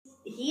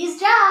He's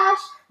Josh.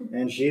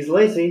 And she's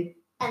Lacey.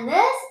 And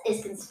this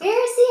is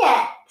Conspiracy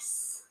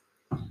X.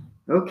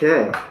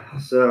 Okay,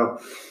 so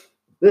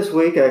this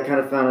week I kind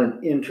of found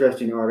an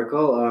interesting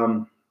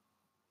article.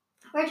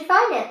 Where'd you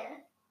find it?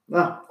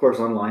 Well, of course,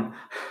 online.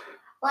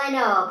 Well, I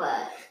know,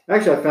 but...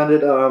 Actually, I found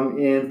it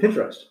in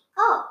Pinterest.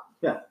 Oh.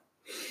 Yeah.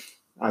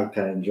 I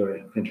kind of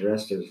enjoy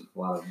Pinterest. There's a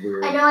lot of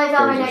weird... I know I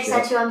found my next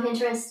tattoo on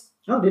Pinterest.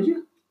 Oh, did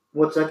you?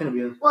 What's that going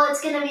to be? Well,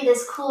 it's going to be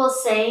this cool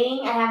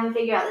saying. I haven't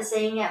figured out the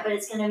saying yet, but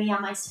it's going to be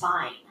on my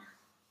spine.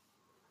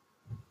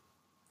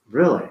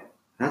 Really?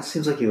 That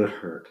seems like it would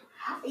hurt.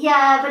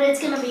 Yeah, but it's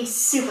going to be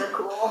super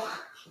cool.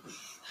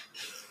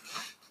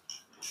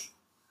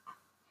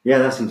 Yeah,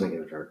 that seems like it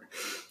would hurt.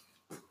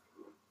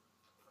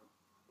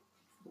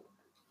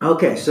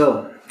 Okay,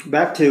 so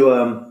back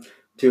to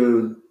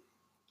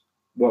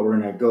what we're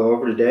going to go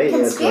over today.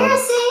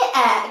 Conspiracy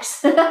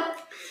X.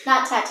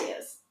 Not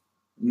tattoos.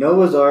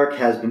 Noah's Ark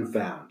has been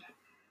found.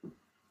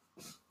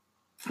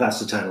 That's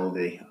the title of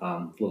the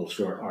little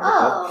short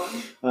article.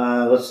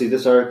 Oh. Let's see.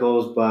 This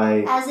article is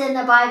by... As in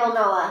the Bible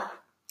Noah.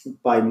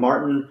 By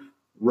Martin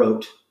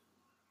Rote.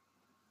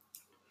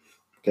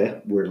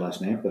 Okay, weird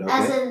last name, but okay.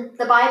 As in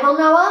the Bible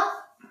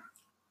Noah?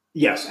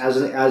 Yes, as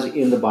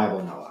in the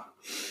Bible Noah.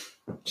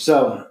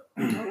 So...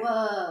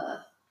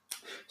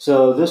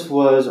 So this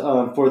was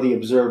for The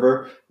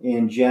Observer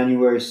in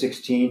January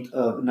 16th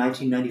of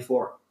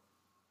 1994.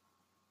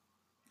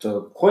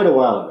 So quite a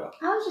while ago.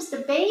 I was just a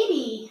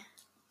baby.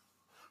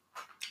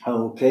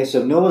 Okay,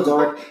 so Noah's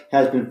Ark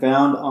has been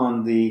found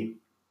on the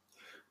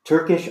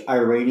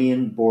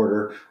Turkish-Iranian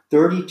border,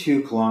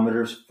 32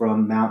 kilometers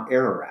from Mount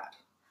Ararat.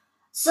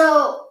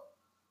 So,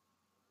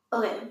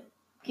 okay,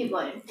 keep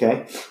going.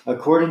 Okay,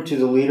 according to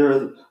the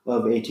leader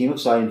of a team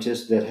of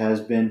scientists that has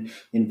been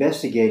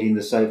investigating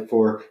the site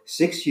for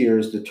 6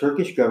 years, the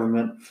Turkish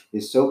government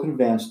is so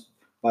convinced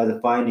by the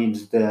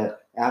findings that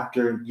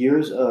after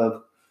years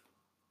of...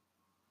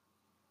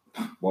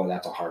 Well,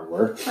 that's a hard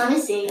word. Let me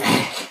see.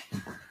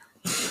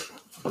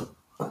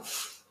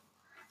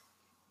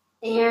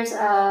 Years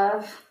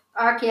of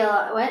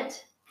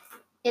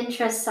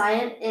interest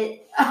science.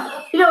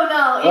 I don't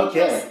know.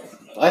 Okay,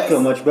 I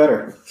feel much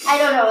better. I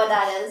don't know what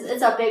that is.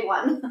 It's a big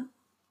one.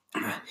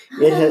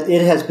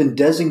 It has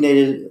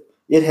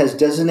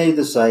designated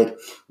the site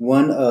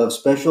one of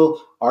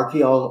special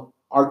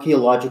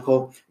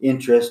archaeological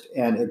interest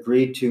and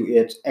agreed to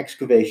its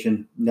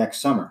excavation next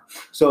summer.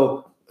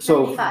 So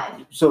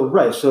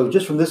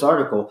just from this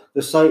article,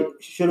 the site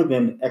should have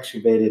been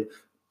excavated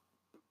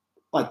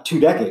like 2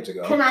 decades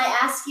ago. Can I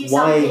ask you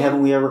something? Why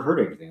haven't we ever heard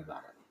anything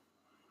about it?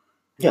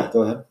 Yeah,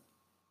 go ahead.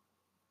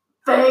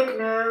 Fake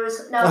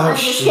news. No, I'm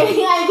just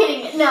kidding. I'm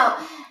kidding. No.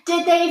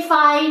 Did they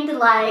find,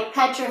 like,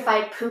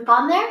 petrified poop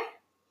on there?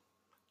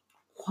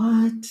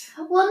 What?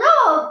 Well,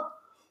 no.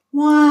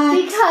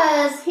 What?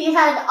 Because he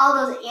had all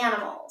those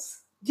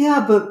animals.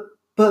 Yeah,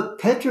 but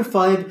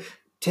petrified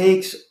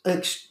takes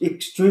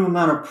extreme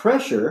amount of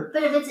pressure.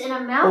 But if it's in a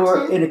mountain,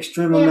 or an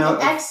extreme amount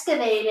to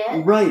excavate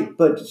it. Right,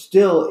 but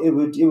still, it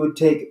would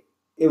take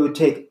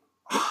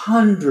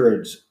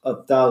hundreds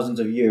of thousands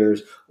of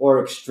years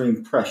or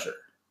extreme pressure.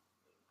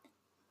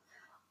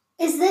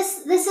 Is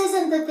this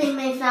isn't the thing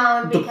they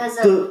found because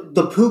of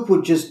the poop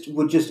would just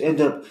end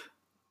up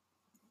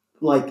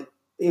like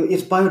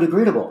it's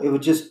biodegradable. It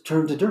would just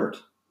turn to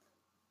dirt.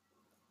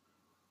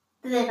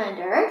 Did they find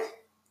dirt?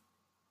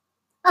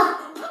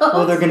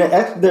 Well, they're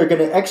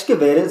gonna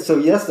excavate it. So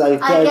yes, I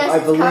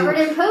believe covered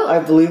in poop. I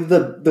believe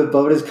the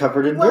boat is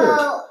covered in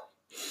dirt.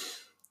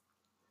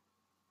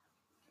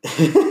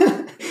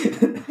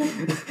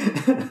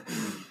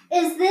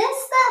 Is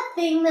this that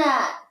thing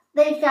that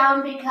they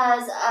found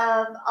because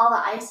of all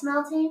the ice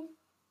melting?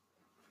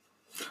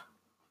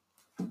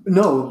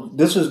 No,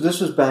 this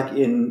was back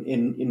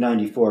in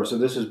 94. So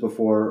this is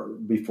before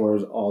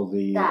all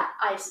the that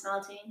ice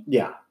melting.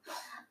 Yeah.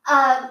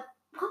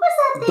 What was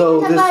that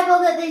thing in the Bible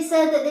that they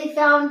said that they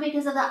found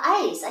because of the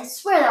ice? I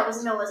swear that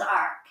was Noah's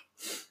Ark.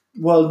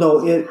 Well,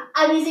 no,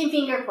 I'm using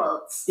finger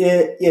quotes.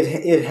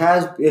 It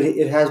has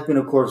been,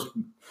 of course,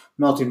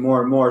 melting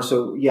more and more.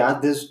 So yeah,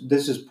 this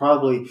is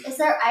probably. Is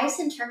there ice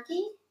in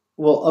Turkey?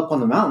 Well, up on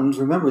the mountains.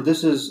 Remember,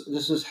 this is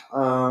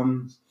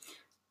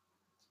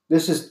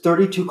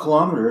 32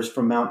 kilometers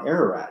from Mount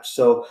Ararat.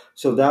 So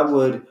that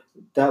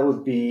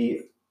would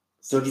be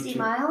 32. 60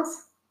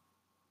 miles.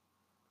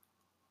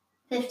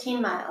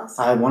 15 miles.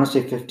 I want to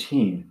say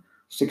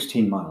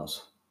 16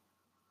 miles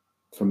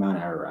from Mount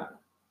Ararat.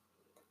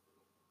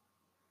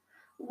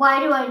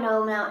 Why do I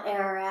know Mount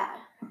Ararat?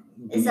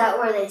 Is that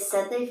where they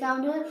said they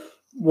found it?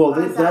 Well,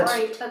 or is that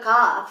where he took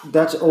off?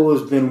 That's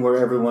always been where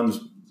everyone's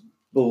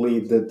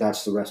believed that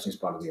that's the resting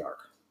spot of the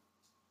Ark.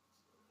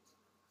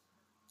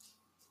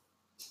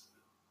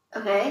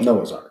 Okay.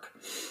 Noah's Ark,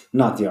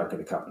 not the Ark of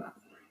the Covenant.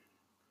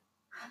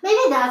 Maybe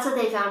that's what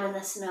they found in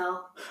the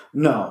snow.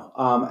 No.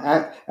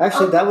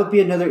 Actually, that would be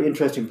another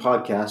interesting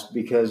podcast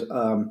because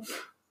a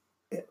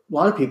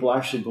lot of people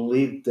actually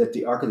believe that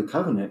the Ark of the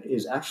Covenant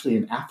is actually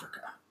in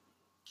Africa.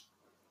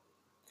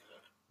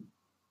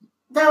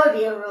 That would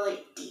be a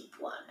really deep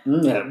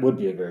one. Yeah, it would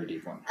be a very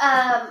deep one.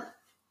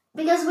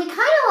 Because we kind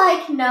of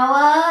like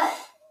Noah,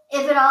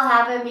 if it all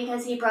happened,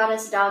 because he brought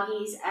us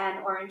doggies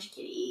and orange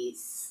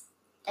kitties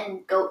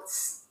and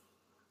goats,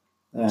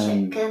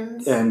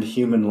 chickens, and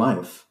human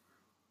life.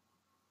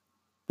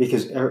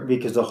 Because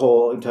the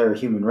whole entire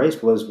human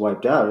race was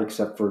wiped out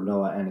except for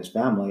Noah and his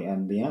family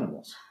and the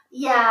animals.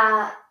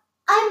 Yeah,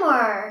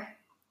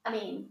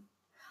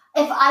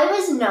 if I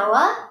was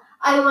Noah,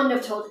 I wouldn't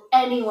have told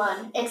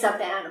anyone except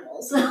the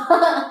animals. It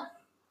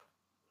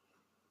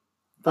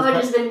would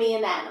have just been me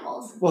and the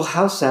animals. Well,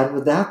 how sad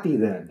would that be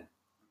then?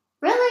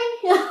 Really?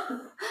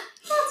 Not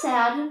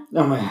sad.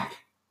 Oh my God.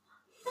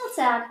 Not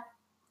sad.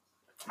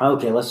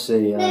 Okay, let's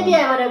see. Maybe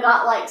I would have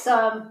got like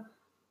some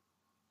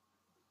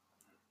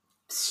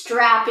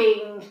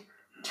strapping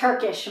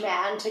Turkish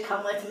man to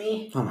come with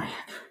me. Oh my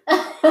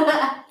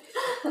God.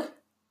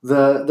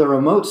 The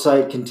remote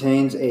site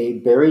contains a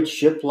buried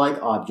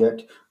ship-like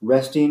object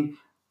resting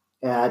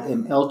at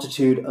an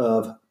altitude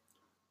of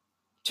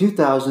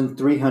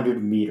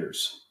 2,300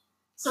 meters.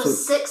 So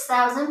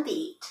 6,000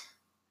 feet.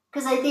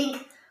 Because I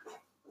think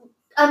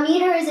a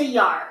meter is a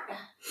yard.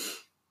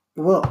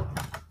 Well,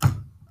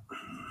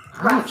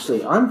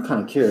 I'm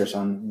kind of curious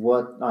on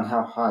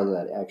how high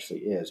that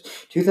actually is.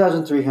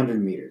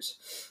 2,300 meters.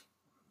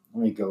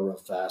 Let me go real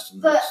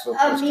fast. But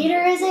a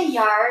meter is a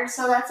yard,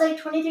 so that's like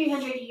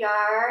 2,300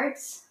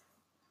 yards.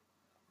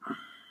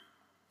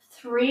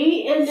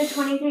 3 into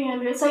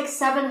 2,300, it's like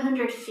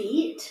 700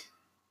 feet.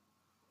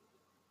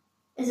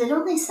 Is it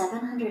only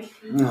 700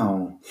 feet?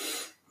 No.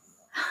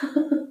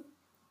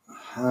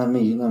 let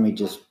me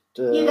just...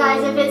 you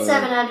guys, if it's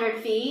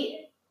 700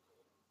 feet...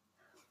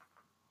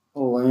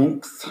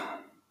 length.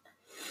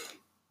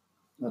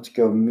 Let's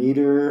go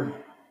meter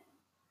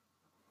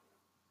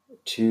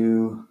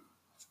to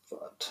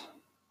foot.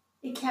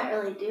 You can't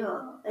really do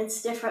it.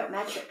 It's different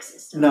metric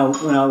system. No.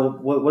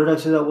 What did I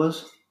say that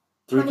was?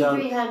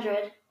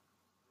 2,300.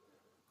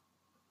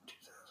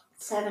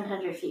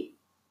 700 feet.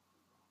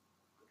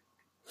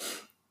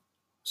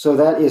 So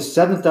that is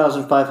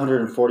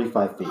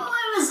 7,545 feet. Oh,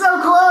 I was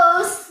so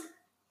close.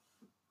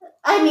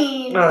 I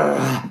mean,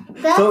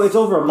 that's so it's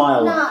over a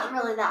mile. Not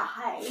really that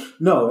high.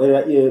 No,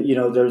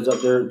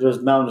 there's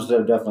mountains that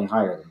are definitely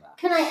higher than that.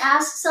 Can I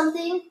ask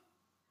something?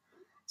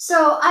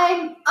 So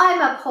I'm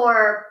a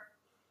poor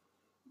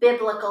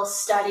biblical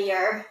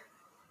studier,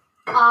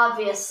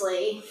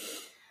 obviously.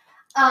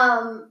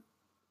 I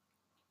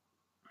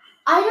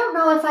don't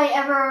know if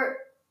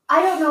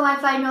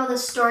I know the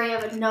story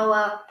of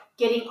Noah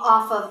getting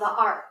off of the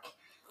ark.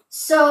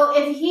 So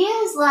if he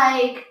is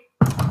like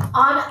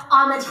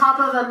on the top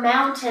of a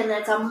mountain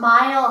that's a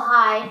mile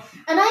high,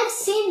 and I've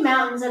seen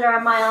mountains that are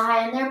a mile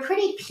high and they're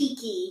pretty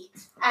peaky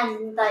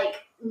and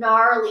like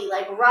gnarly,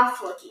 like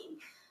rough looking.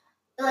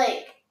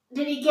 Like,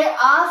 did he get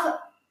off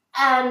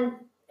and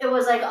it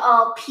was like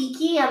all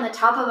peaky on the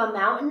top of a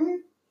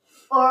mountain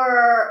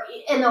or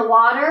in the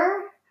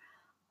water?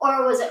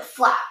 Or was it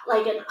flat,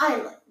 like an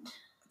island?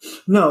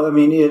 No, I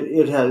mean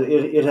it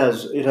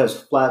has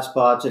flat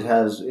spots. It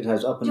has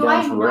up and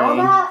down terrain. Do I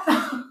know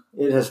that?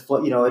 It has it's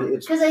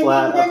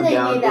flat up and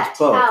down. It's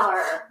both.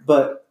 Tower.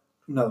 But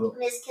no.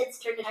 And his kids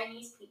turned to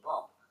Chinese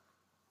people.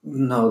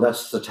 No,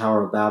 that's the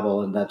Tower of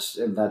Babel, and that's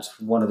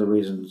one of the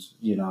reasons.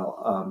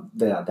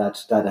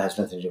 That has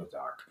nothing to do with the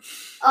Ark.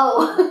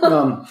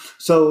 Oh.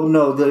 So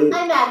no,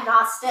 I'm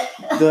agnostic.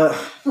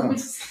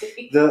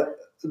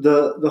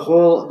 The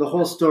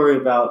whole story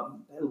about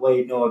the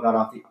way Noah got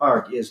off the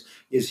ark is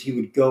he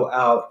would go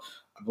out.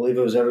 I believe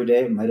it was every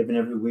day. It might have been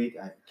every week.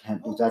 I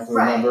can't exactly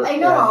remember. I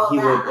know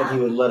and he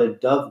would let a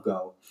dove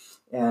go,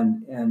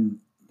 and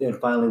then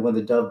finally, when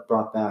the dove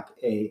brought back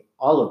a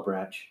olive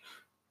branch,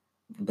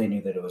 they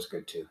knew that it was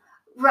good too.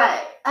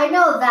 Right, I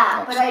know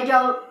that, but I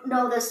don't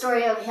know the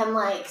story of him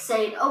like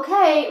saying,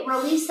 "Okay,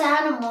 release the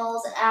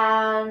animals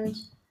and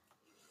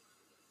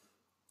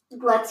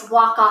let's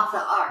walk off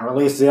the ark."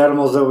 Release the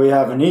animals that we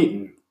haven't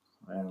eaten,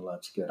 and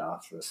let's get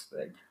off this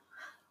thing.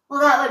 Well,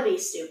 that would be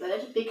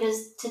stupid,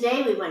 because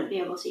today we wouldn't be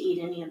able to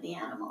eat any of the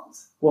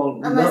animals. Well,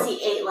 unless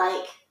he ate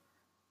like...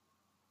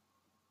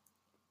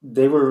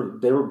 They were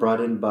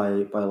brought in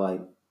by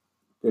like...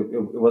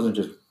 It wasn't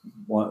just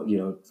one,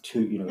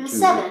 two, it was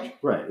 7.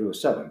 Right, it was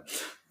 7.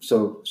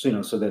 So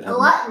they'd have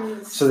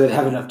gluttons. So they'd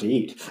have enough to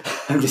eat.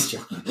 I'm just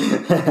joking.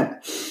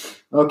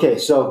 Okay,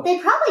 so... They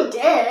probably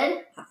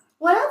did.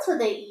 What else would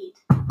they eat?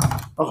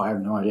 Oh, I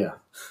have no idea.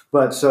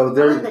 But so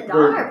there's the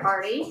Donner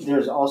Party.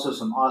 There's also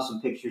some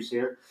awesome pictures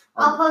here.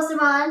 I'll post them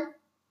on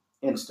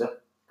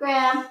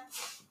Instagram.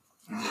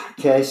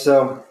 Okay,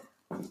 so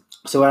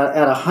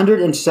at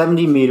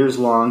 170 meters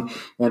long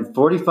and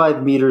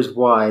 45 meters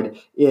wide,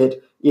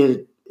 it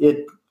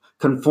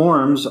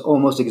conforms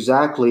almost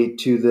exactly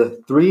to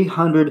the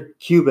 300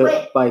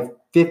 cubit by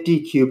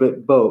 50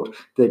 cubit boat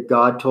that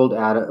God told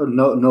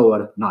Noah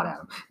to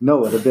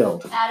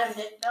build. Adam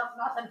didn't build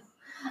nothing.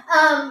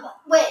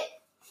 Wait.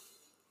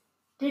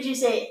 Did you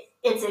say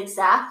it's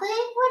exactly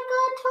what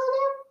God told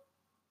him?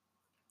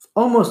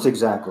 Almost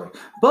exactly.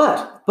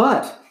 But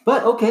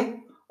okay.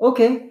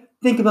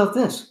 think about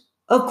this.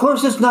 Of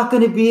course, it's not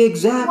going to be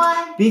exact.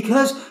 Why?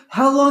 Because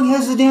how long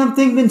has the damn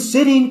thing been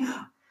sitting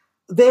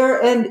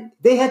there, and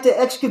they had to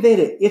excavate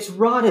it? It's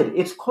rotted.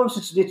 Of course,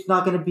 it's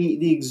not going to be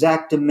the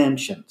exact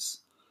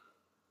dimensions.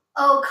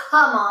 Oh,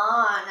 come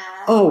on.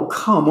 Oh,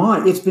 come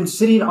on. It's been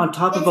sitting on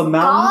top of a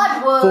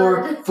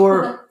mountain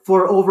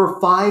for over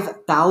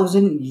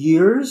 5,000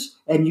 years,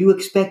 and you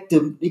expect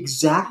the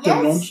exact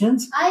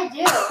dimensions? I do.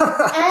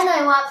 And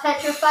I want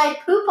petrified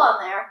poop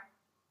on there.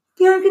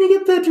 They aren't going to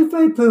get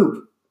petrified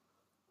poop.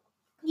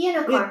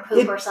 Unicorn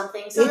poop or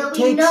something, so that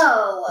we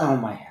know. Oh,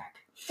 my heck.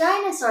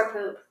 Dinosaur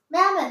poop.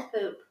 Mammoth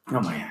poop. Oh,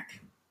 my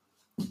heck.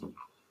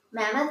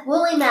 Mammoth?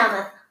 Woolly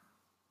mammoth.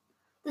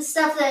 The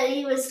stuff that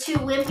he was too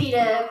wimpy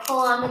to pull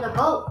onto the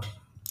boat.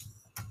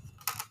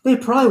 They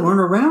probably weren't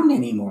around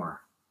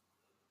anymore.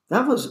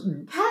 That was...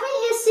 Haven't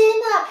you seen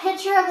that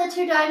picture of the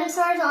two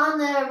dinosaurs on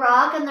the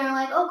rock and they're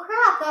like, oh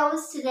crap, that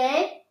was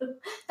today?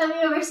 Have you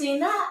ever seen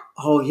that?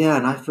 Oh yeah,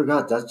 and I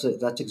forgot. That's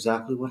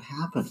exactly what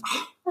happened.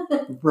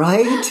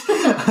 Right?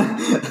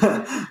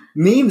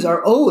 Memes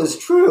are always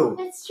true.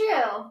 It's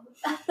true.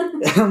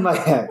 Oh my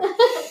heck.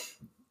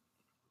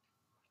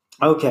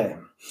 Okay.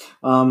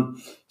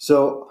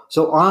 So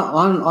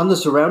on the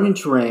surrounding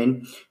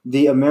terrain,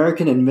 the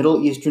American and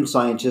Middle Eastern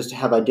scientists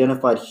have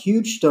identified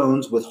huge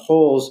stones with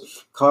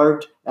holes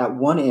carved at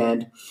one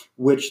end,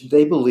 which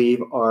they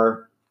believe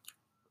are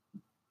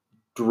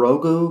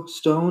Drogue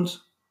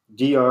stones.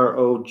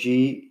 Drogue.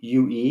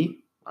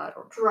 I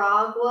don't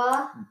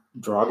know.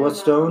 Dragwa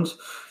stones.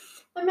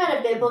 I'm not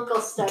a biblical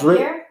study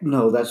here.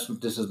 No, that's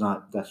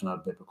not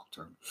a biblical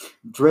term.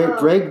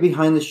 Dragged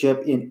behind the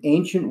ship in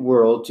ancient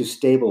world to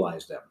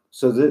stabilize them.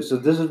 So this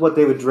is what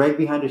they would drag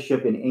behind a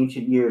ship in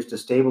ancient years to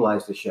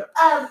stabilize the ship.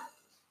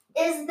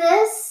 Is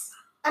this?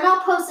 And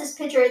I'll post this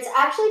picture. It's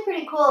actually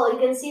pretty cool. You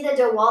can see the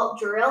DeWalt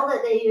drill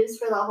that they use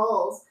for the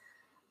holes.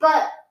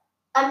 But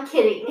I'm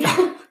kidding.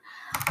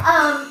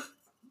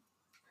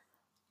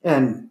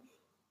 And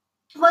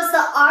was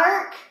the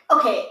ark?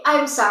 Okay,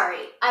 I'm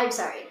sorry.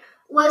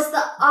 Was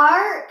the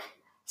ark?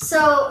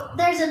 So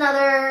there's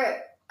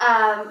another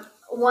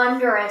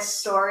wondrous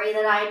story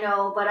that I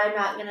know, but I'm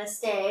not gonna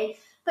say.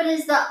 But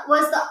was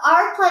the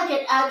ark like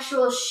an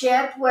actual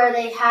ship where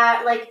they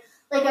had like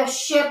a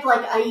ship,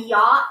 like a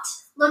yacht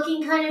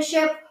looking kind of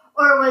ship,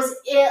 or was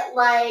it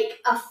like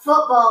a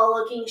football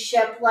looking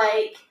ship,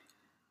 like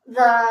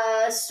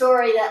the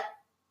story that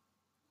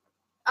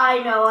I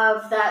know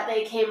of that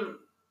they came?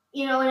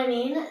 You know what I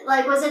mean?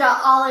 Like, was it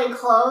all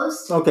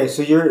enclosed? Okay,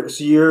 so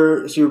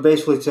you're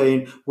basically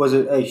saying, was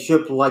it a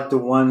ship like the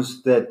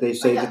ones that they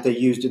say that they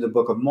used in the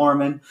Book of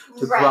Mormon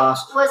to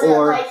cross? Was it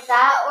like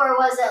that, or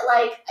was it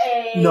like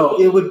a? No,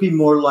 it would be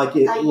more like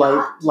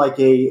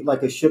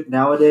a ship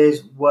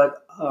nowadays.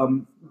 What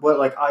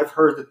like I've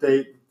heard that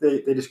they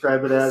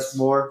describe it as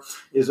more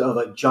is of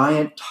a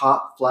giant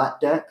top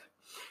flat deck,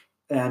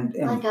 and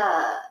like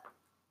a.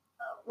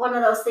 One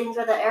of those things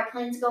where the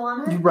airplanes go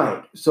on it?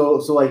 Right. So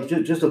like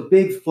just a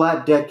big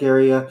flat deck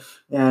area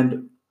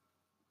and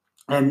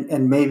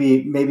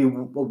maybe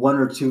one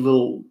or two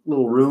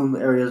little room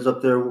areas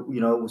up there,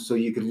 so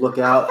you could look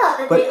out.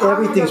 But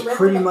everything's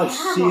pretty much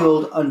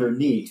sealed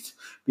underneath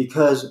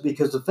because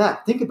the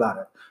fact, think about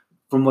it.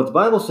 From what the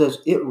Bible says,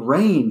 it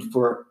rained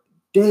for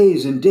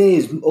days and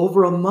days,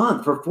 over a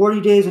month, for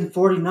 40 days and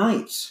 40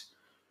 nights.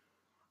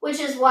 Which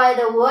is why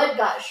the wood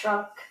got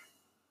shrunk.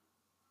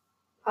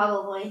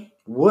 Probably.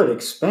 Wood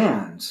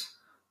expands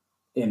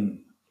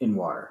in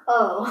water.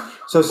 Oh.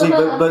 So see,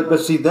 but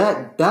see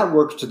that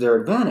works to their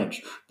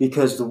advantage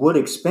because the wood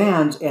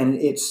expands and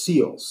it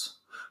seals.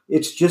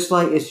 It's just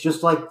like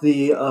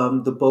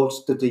the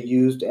boats that they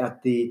used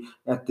at the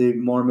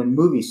Mormon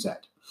movie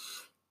set.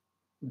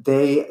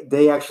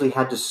 They actually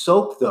had to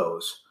soak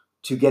those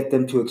to get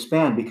them to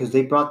expand because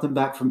they brought them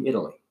back from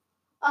Italy.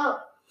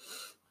 Oh.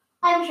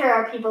 I'm sure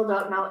our people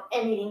don't know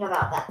anything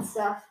about that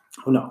stuff.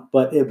 No,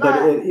 but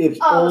it's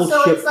old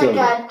so shipbuilding. It's like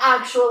an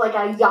actual, like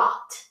a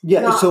yacht.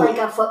 Yeah, not like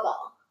a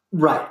football.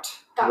 Right.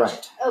 Gotcha.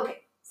 Right. Okay.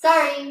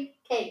 Sorry.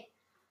 Okay.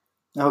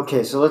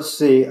 Okay, so let's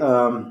see.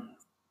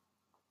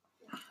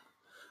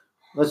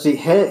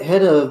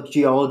 Head of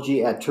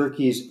geology at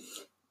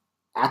Turkey's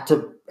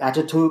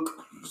Ataturk,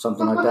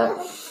 something like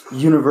that,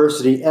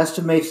 University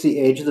estimates the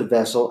age of the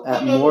vessel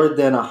at more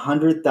than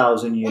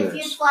 100,000 years. If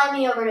you fly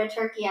me over to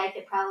Turkey, I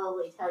could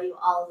probably tell you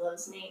all of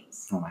those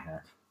names. Oh my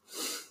heck.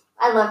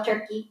 I love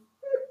Turkey.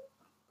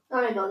 I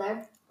want to go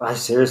there. I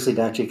seriously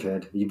doubt you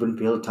could. You wouldn't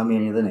be able to tell me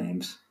any of the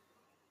names.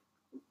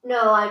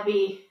 No, I'd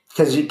be...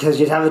 Because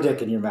you'd have a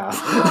dick in your mouth.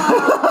 Oh,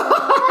 that's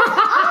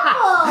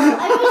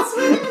awful. I would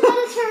swim in the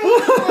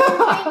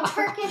Mediterranean and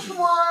drink Turkish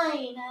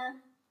wine.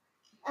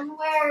 And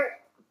wear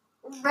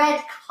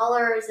red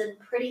colors and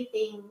pretty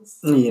things.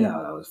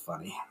 That was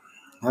funny.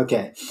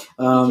 Okay.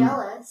 I'm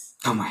jealous.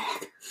 Oh my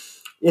heck.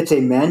 It's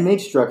a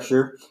man-made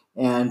structure,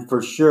 and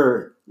for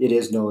sure it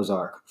is Noah's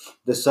Ark.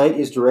 The site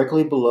is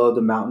directly below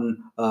the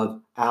mountain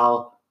of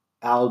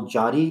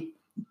Al-Jadi,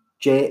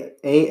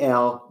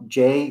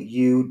 Aljudi.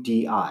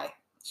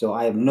 So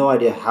I have no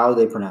idea how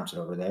they pronounce it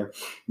over there.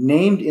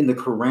 Named in the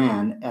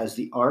Quran as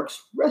the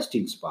ark's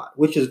resting spot,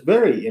 which is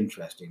very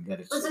interesting. That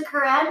it's Was the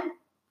Quran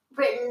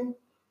written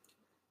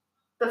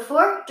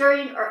before,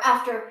 during, or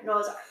after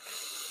Noah's Ark?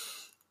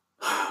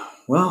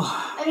 Well,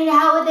 I mean,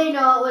 how would they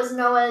know it was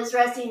Noah's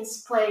resting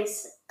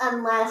place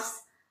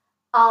unless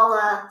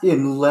Allah...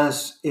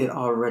 Unless it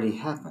already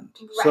happened.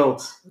 Right. So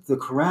the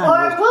Quran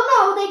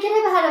no, they could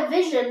have had a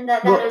vision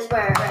that is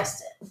where it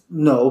rested.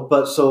 No,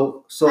 but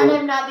so and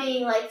I'm not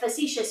being like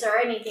facetious or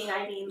anything.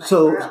 I mean, like,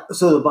 so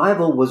the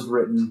Bible was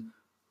written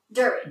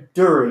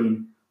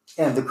during,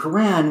 and the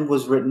Quran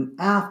was written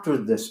after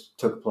this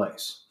took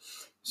place.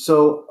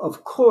 So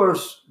of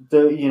course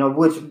but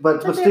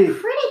they're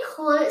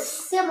pretty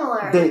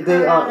similar.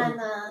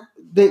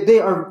 They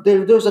are.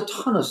 There's a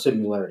ton of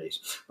similarities,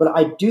 but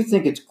I do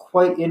think it's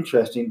quite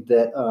interesting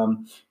that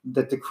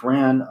the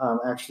Quran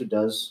actually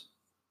does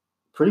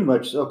pretty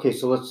much. Okay,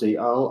 so let's see.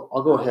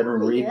 I'll go ahead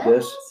and read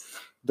this.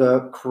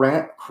 The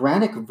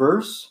Quranic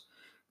verse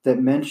that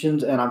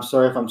mentions, and I'm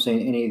sorry if I'm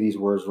saying any of these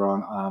words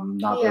wrong. I'm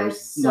not very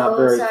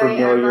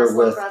familiar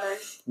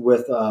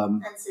with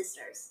and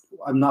sisters.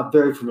 I'm not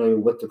very familiar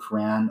with the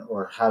Quran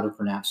or how to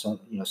pronounce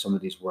some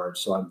of these words,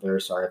 so I'm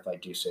very sorry if I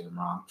do say them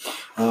wrong.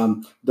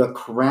 The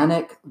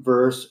Quranic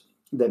verse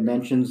that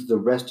mentions the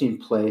resting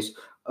place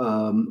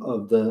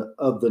of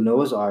the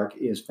Noah's Ark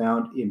is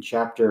found in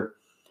chapter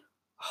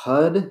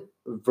Hud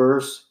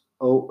verse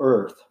O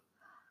Earth,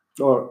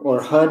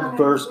 or Hud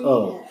verse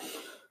O.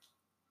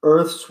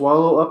 Earth,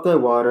 swallow up thy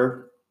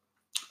water,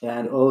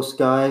 and O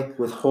sky,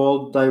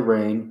 withhold thy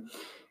rain,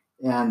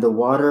 and the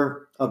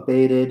water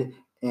abated.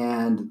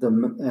 And the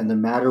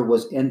matter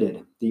was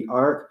ended. The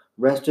ark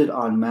rested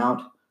on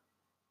Mount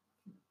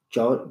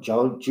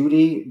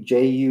Judi,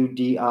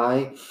 Judi,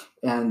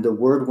 and the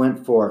word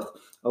went forth,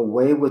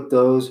 away with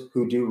those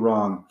who do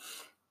wrong.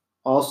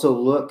 Also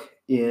look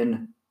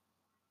in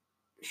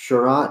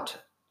Shurat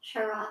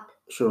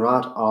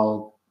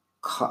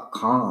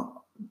al-Qamar,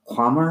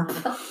 Ilqamar,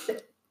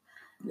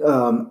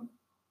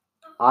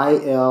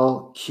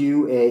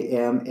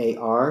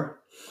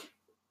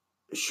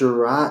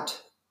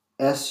 Shurat,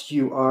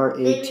 Surat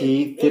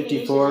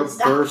 54,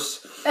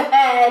 verse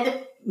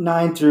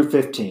 9 through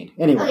 15.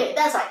 Anyway. Okay,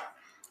 that's fine.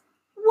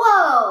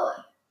 Whoa!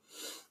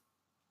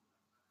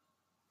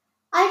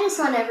 I just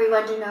want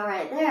everyone to know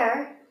right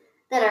there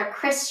that our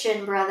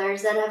Christian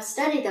brothers that have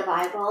studied the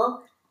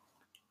Bible,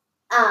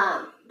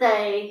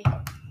 they,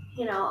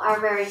 are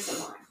very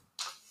similar.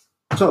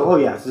 So,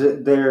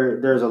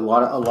 there's a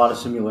lot of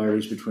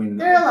similarities between them.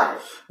 There are a lot.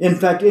 In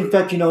fact,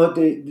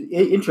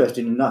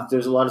 interesting enough,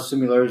 there's a lot of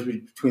similarities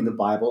between the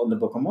Bible and the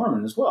Book of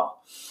Mormon as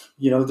well.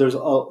 There's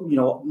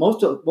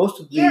most of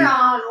the. You're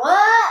on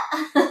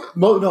what?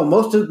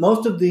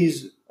 Most of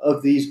these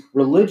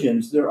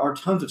religions, there are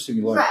tons of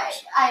similarities.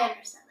 Right, I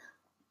understand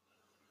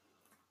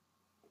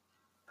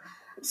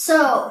that.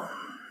 So.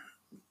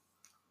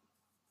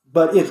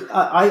 But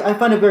I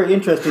find it very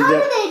interesting. How do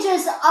they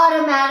just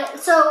automatic?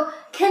 So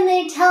can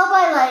they tell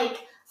by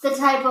the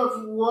type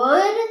of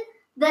wood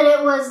that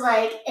it was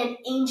an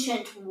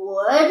ancient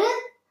wood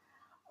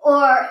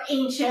or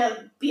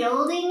ancient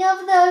building of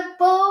the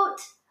boat?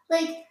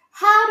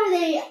 How do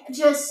they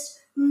just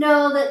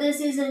know that this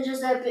isn't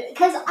just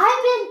because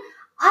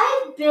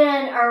I've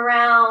been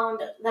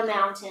around the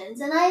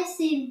mountains and I've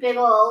seen big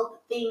old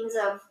things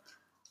of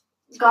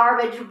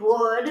garbage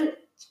wood.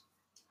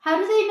 How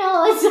do they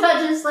know it's not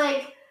just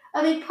a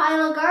big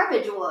pile of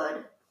garbage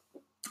wood?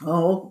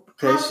 Oh,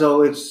 okay.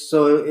 So it's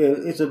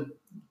a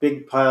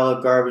big pile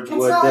of garbage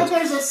wood. It's not like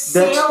there's a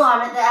sail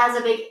on it that has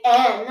a big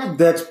N.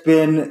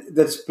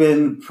 That's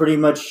been pretty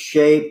much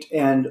shaped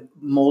and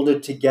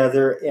molded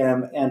together,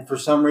 and for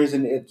some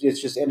reason it's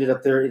just ended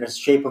up there in the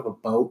shape of a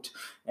boat.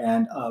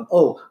 And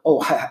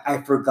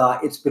I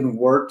forgot, it's been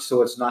worked,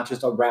 so it's not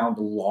just a round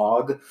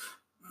log.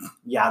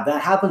 Yeah,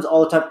 that happens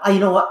all the time. You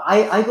know what?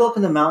 I go up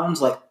in the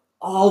mountains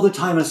all the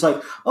time. And it's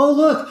oh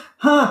look,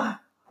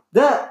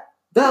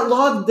 that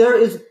log there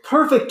is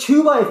perfect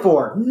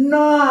 2x4.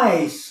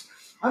 Nice.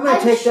 I'm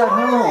gonna take that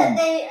home.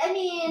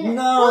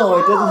 No,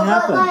 it doesn't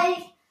happen.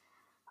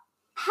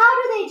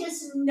 How do they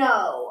just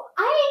know?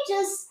 I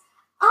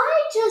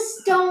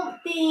just don't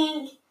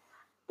think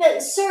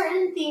that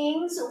certain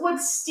things would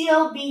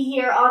still be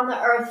here on the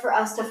earth for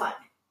us to find.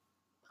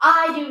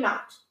 I do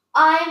not.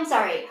 I'm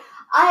sorry.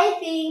 I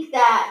think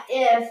that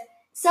if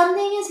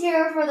something is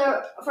here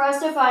for us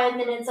to find,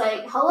 then it's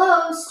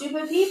hello,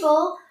 stupid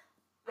people.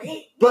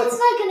 It's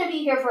not going to be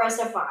here for us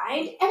to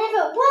find. And if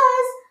it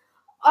was,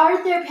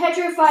 aren't there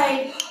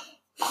petrified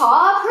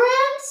paw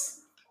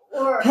prints?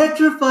 Or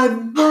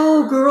petrified?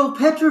 No, girl,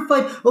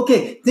 petrified.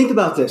 Okay, think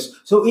about this.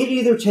 So it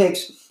either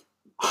takes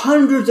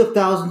hundreds of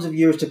thousands of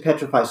years to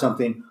petrify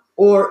something,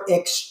 or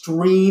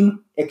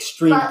extreme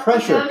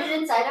pressure. But it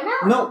inside a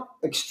mountain. No,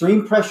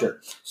 extreme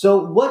pressure.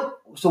 So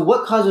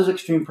what causes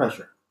extreme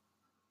pressure?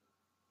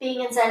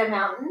 Being inside a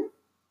mountain?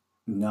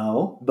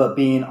 No, but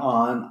being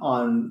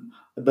on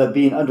But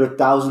being under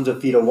thousands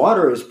of feet of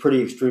water is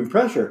pretty extreme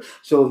pressure.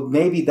 So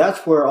maybe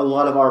that's where a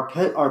lot of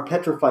our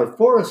petrified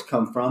forests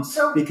come from,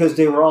 So, because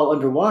they were all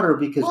underwater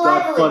because well, I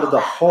God believe flooded all the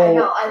that. whole I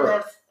know. I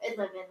earth. live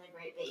in the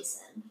Great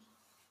Basin.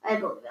 I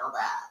believe all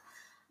that.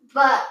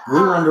 But We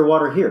were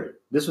underwater here.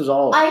 This was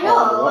all. I know,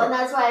 all underwater. and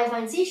that's why I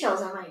find seashells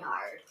in my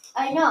yard.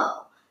 I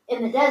know,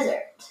 in the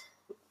desert.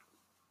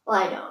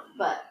 Well, I don't,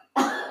 but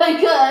I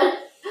could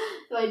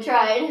if I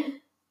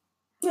tried.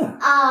 Yeah.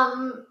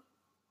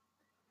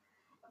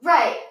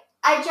 Right.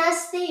 I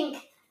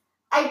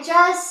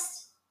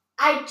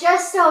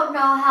just don't know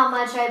how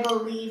much I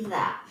believe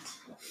that.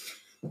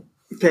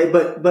 Okay,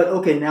 but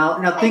okay,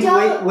 now think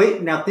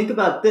wait now think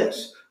about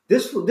this.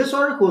 This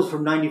article is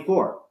from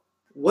 '94.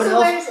 What So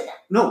else? where is it?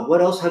 No,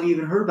 what else have you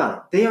even heard about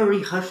it? They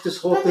already hushed this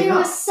whole But thing there up.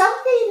 was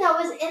something that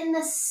was in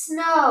the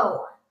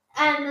snow,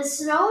 and the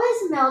snow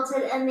is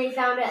melted, and they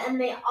found it, and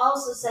they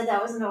also said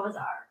that was Noah's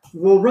Ark.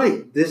 Well,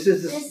 right. This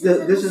is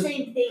the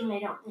same thing. I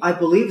don't think. I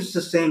believe it's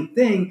the same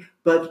thing,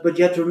 but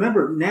you have to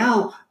remember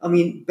now. I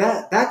mean,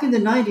 back in the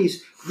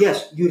 '90s,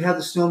 yes, you'd have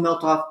the snow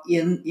melt off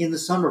in the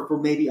summer for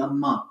maybe a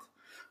month,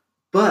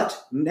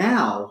 but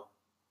now,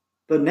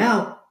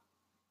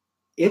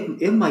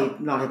 it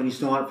might not have any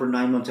snow on it for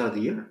 9 months out of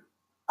the year.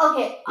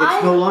 Okay,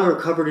 it's no longer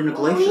covered in a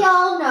glacier. We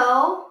all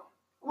know.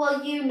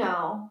 Well, you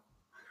know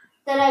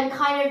that I'm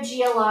kind of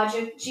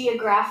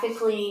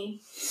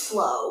geographically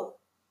slow.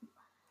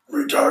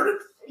 Retarded.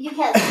 You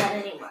can't say that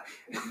anymore.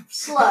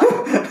 Slow. So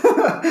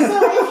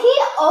if he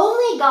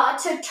only got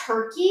to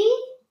Turkey,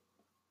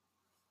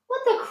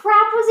 what the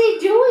crap was he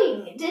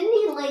doing? Didn't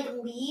he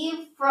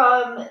leave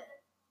from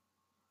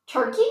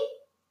Turkey?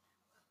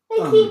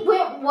 He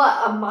went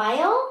a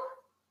mile?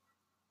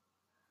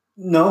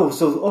 No,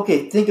 so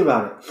okay, think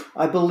about it.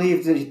 I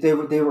believe that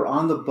they were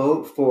on the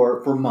boat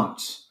for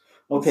months.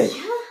 Okay.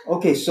 Yeah.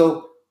 Okay,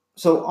 so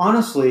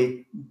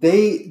honestly,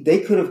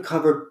 they could have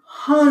covered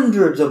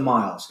hundreds of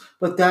miles,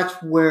 but that's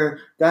where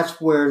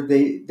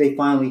they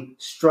finally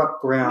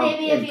struck ground.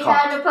 Maybe if he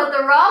had to put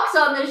the rocks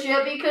on the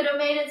ship, he could have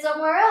made it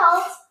somewhere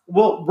else.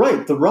 Well,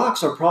 right, the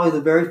rocks are probably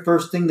the very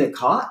first thing that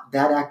caught.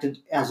 That acted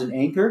as an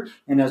anchor,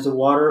 and as the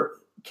water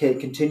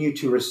continued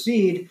to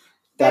recede,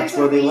 that's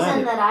where they landed. There's a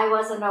reason that I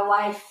wasn't a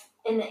wife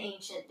in the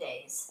ancient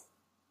days.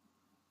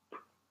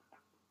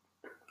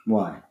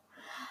 Why?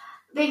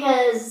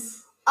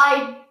 Because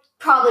I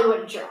probably would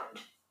have drowned.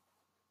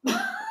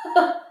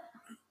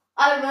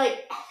 I would be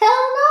like, hell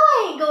no,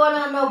 I ain't going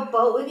on no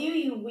boat with you,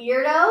 you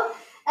weirdo.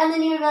 And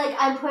then you would be like,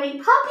 I'm putting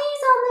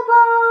puppies on the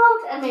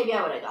boat. And maybe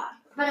I would have gone.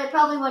 But I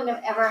probably wouldn't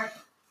have ever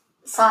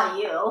saw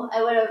you.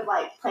 I would have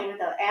played with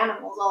the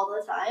animals all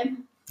the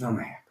time. Oh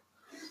man.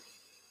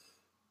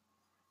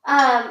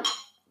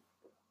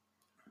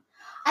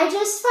 I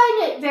just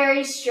find it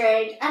very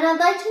strange, and I'd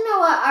like to know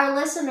what our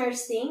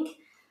listeners think,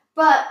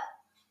 but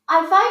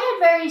I find it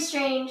very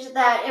strange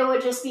that it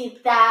would just be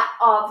that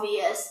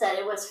obvious that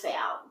it was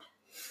found.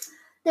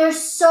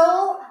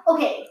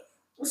 Okay,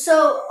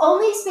 so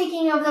only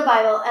speaking of the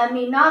Bible, and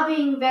me not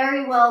being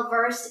very well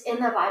versed in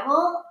the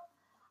Bible,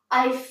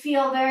 I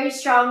feel very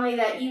strongly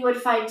that you would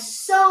find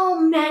so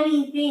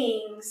many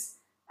things,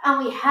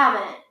 and we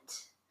haven't.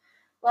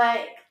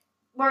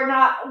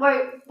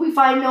 We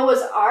find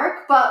Noah's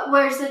Ark, but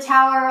where's the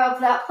tower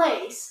of that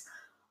place?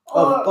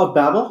 Of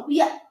Babel?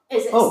 Yeah.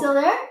 Is it still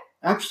there?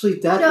 Actually,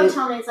 Don't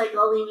tell me it's like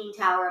the Leaning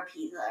Tower of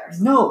Pisa or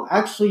something. No,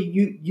 actually,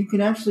 you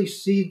can actually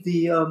see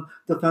the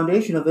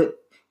foundation of it,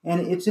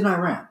 and it's in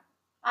Iran.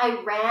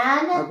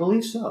 Iran? I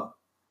believe so.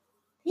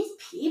 These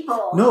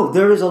people. No,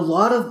 there's a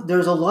lot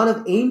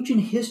of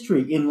ancient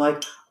history in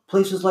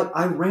places like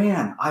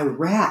Iran,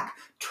 Iraq,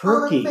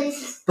 Turkey.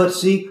 But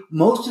see,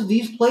 most of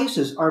these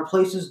places are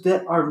places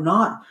that are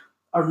not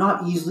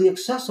easily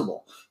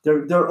accessible.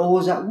 They're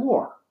always at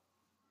war.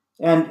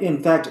 And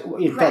in fact,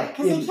 because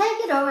they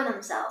can't get over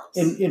themselves.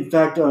 In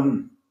fact,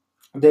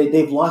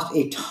 they've lost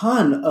a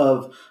ton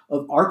of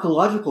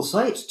archaeological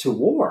sites to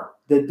war.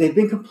 They've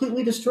been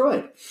completely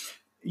destroyed.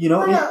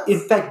 In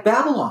fact,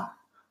 Babylon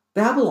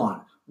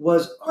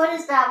was. What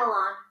is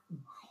Babylon?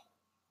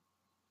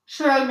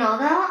 Should I know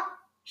that?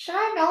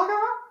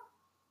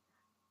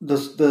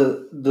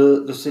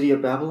 The city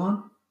of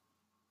Babylon?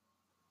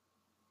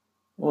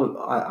 Well,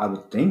 I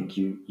would think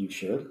you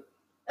should.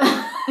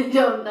 I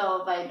don't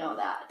know if I know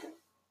that.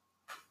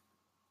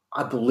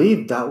 I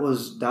believe that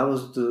was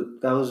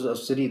a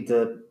city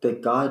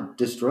that God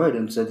destroyed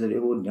and said that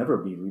it would never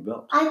be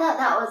rebuilt. I thought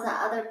that was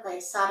that other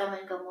place, Sodom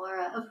and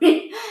Gomorrah. Do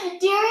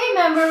you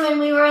remember when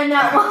we were in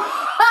that one?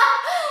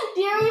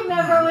 Do you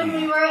remember when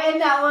we were in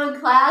that one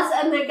class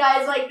and the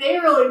guys they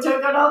really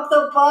took it off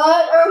the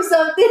butt or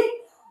something?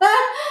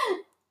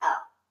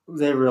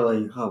 They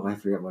really. Oh, I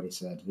forget what he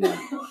said. Yeah.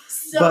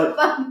 So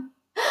funny.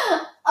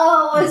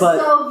 Oh, it was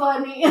so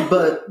funny.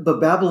 But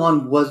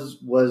Babylon was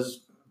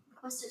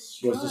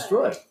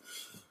destroyed.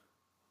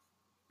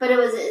 But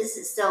is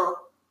it still?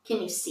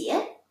 Can you see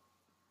it?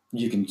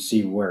 You can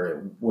see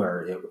where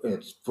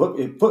its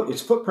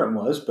footprint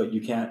was, but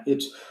you can't.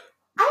 It's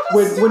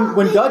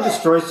when God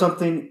destroys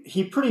something,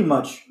 He pretty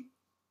much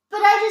But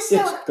I just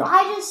It's don't.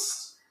 God.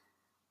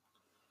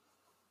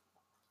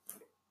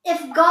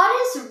 If God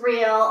is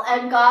real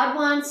and God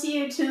wants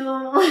you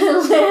to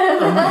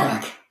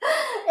live,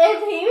 if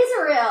He's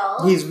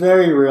real, He's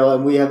very real,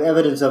 and we have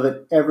evidence of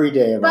it every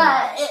day of our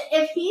but lives.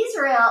 if He's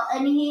real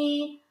and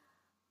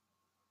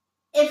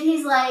if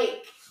He's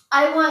like,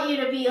 I want you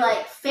to be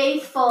like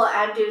faithful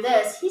and do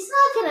this, He's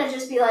not gonna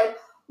just be like,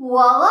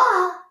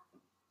 voila,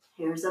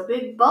 here's a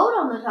big boat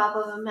on the top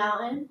of a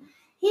mountain.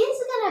 He's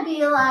gonna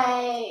be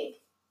like,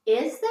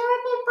 is there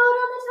a big boat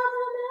on the top of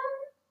the mountain?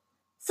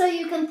 So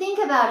you can think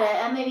about it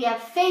and maybe have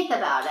faith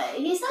about it.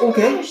 He's not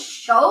going to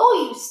show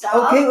you stuff.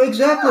 Okay,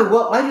 exactly.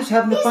 Well, I just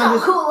happened to find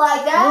this. He's not cool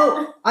like that.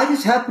 Well, I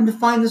just happened to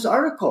find this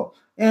article,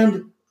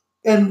 and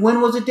when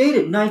was it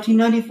dated?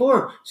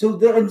 1994.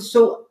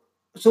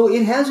 So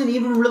it hasn't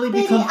even really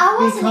Baby, become I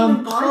wasn't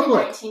even born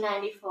public. in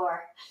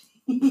 1994.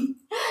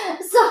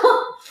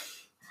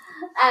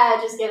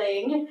 Just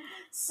kidding.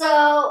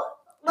 So,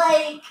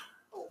 like,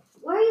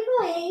 where are you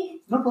going?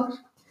 No place.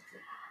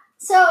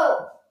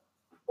 So,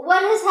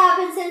 what has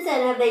happened since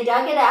then? Have they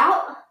dug it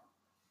out?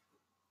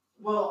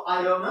 Well,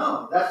 I don't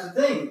know. That's the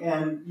thing,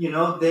 and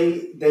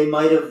they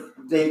might have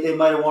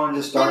wanted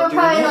to start. They were doing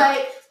probably it.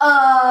 like,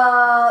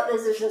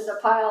 this is just a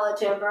pile of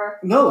timber.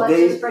 No, Let's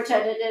just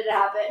pretend it didn't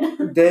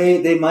happen.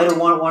 They might have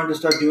wanted to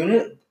start doing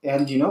it,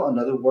 and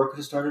another war could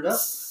have started up,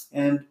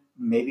 and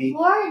maybe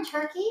war in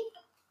Turkey.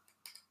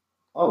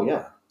 Oh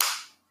yeah.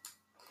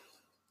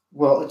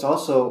 Well, it's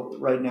also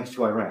right next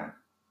to Iran.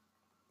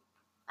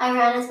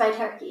 Iran is by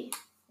Turkey.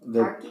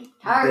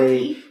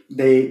 Turkey.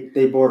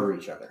 They border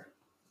each other.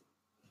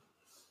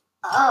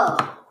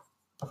 Oh.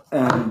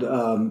 And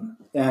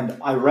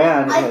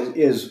Iran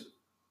is.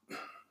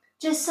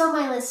 Just so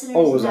my listeners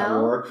was know, that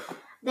war?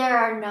 There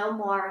are no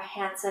more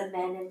handsome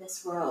men in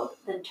this world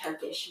than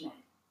Turkish men.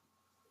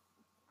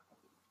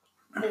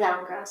 Is that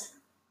one gross?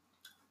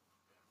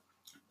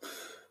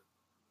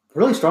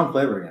 Really strong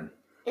flavor again.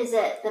 Is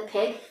it the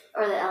pig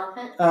or the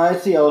elephant?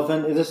 It's the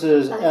elephant. This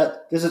is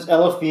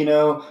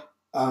Elefino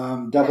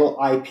double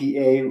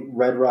IPA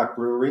Red Rock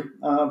Brewery.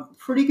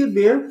 Pretty good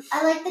beer.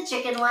 I like the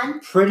chicken one.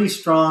 Pretty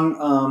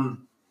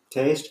strong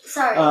taste.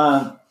 Sorry.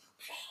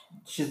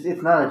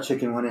 It's not a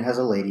chicken one. It has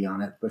a lady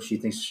on it, but she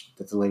thinks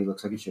that the lady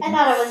looks like a chicken. I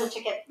thought it was a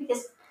chicken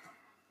because.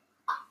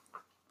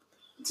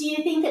 Do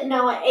you think that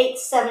Noah ate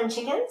 7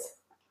 chickens?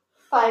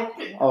 5.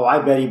 Oh, I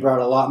bet he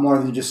brought a lot more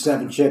than just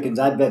 7 chickens.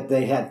 I bet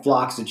they had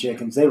flocks of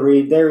chickens. They're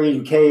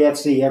eating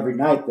KFC every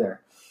night there.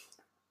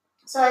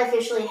 So I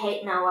officially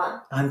hate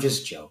Noah. I'm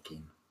just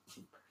joking.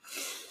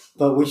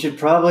 But we should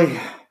probably...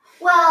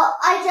 Well,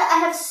 I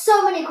have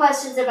so many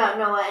questions about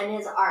Noah and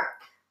his ark.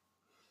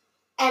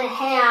 And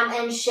Ham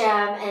and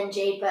Shem and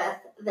Japheth,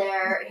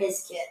 they're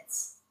his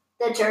kids.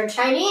 That turned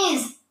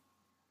Chinese.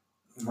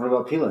 What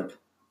about Peleg?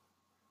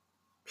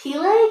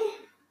 Peleg?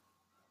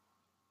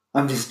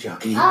 I'm just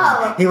joking.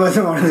 Oh. He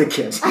wasn't one of the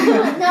kids. No,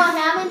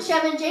 Ham and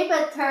Shem and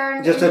Japheth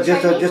turned just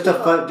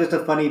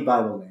a funny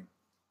Bible name.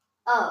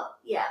 Oh,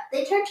 yeah.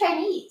 They turned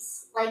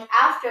Chinese, like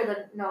after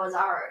the Noah's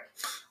Ark.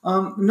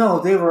 No,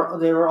 they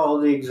were all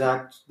the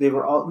exact. They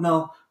were all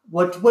no.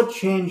 What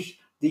changed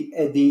the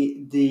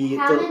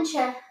Ham and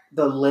Shem.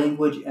 The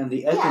language and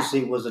the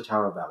ethnicity was the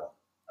Tower of Babel.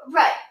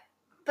 Right,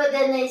 but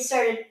then they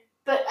started.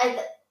 But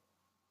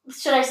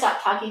should I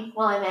stop talking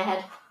while I'm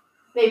ahead?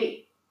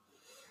 Maybe.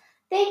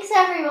 Thanks,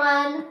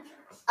 everyone.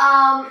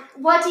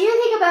 What do you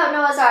think about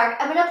Noah's Ark?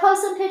 I'm going to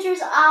post some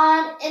pictures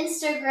on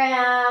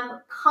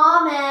Instagram.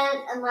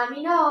 Comment and let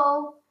me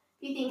know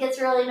if you think it's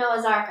really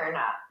Noah's Ark or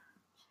not.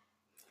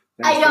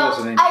 I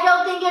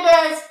don't think it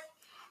is.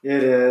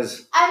 It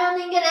is. I don't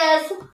think it is.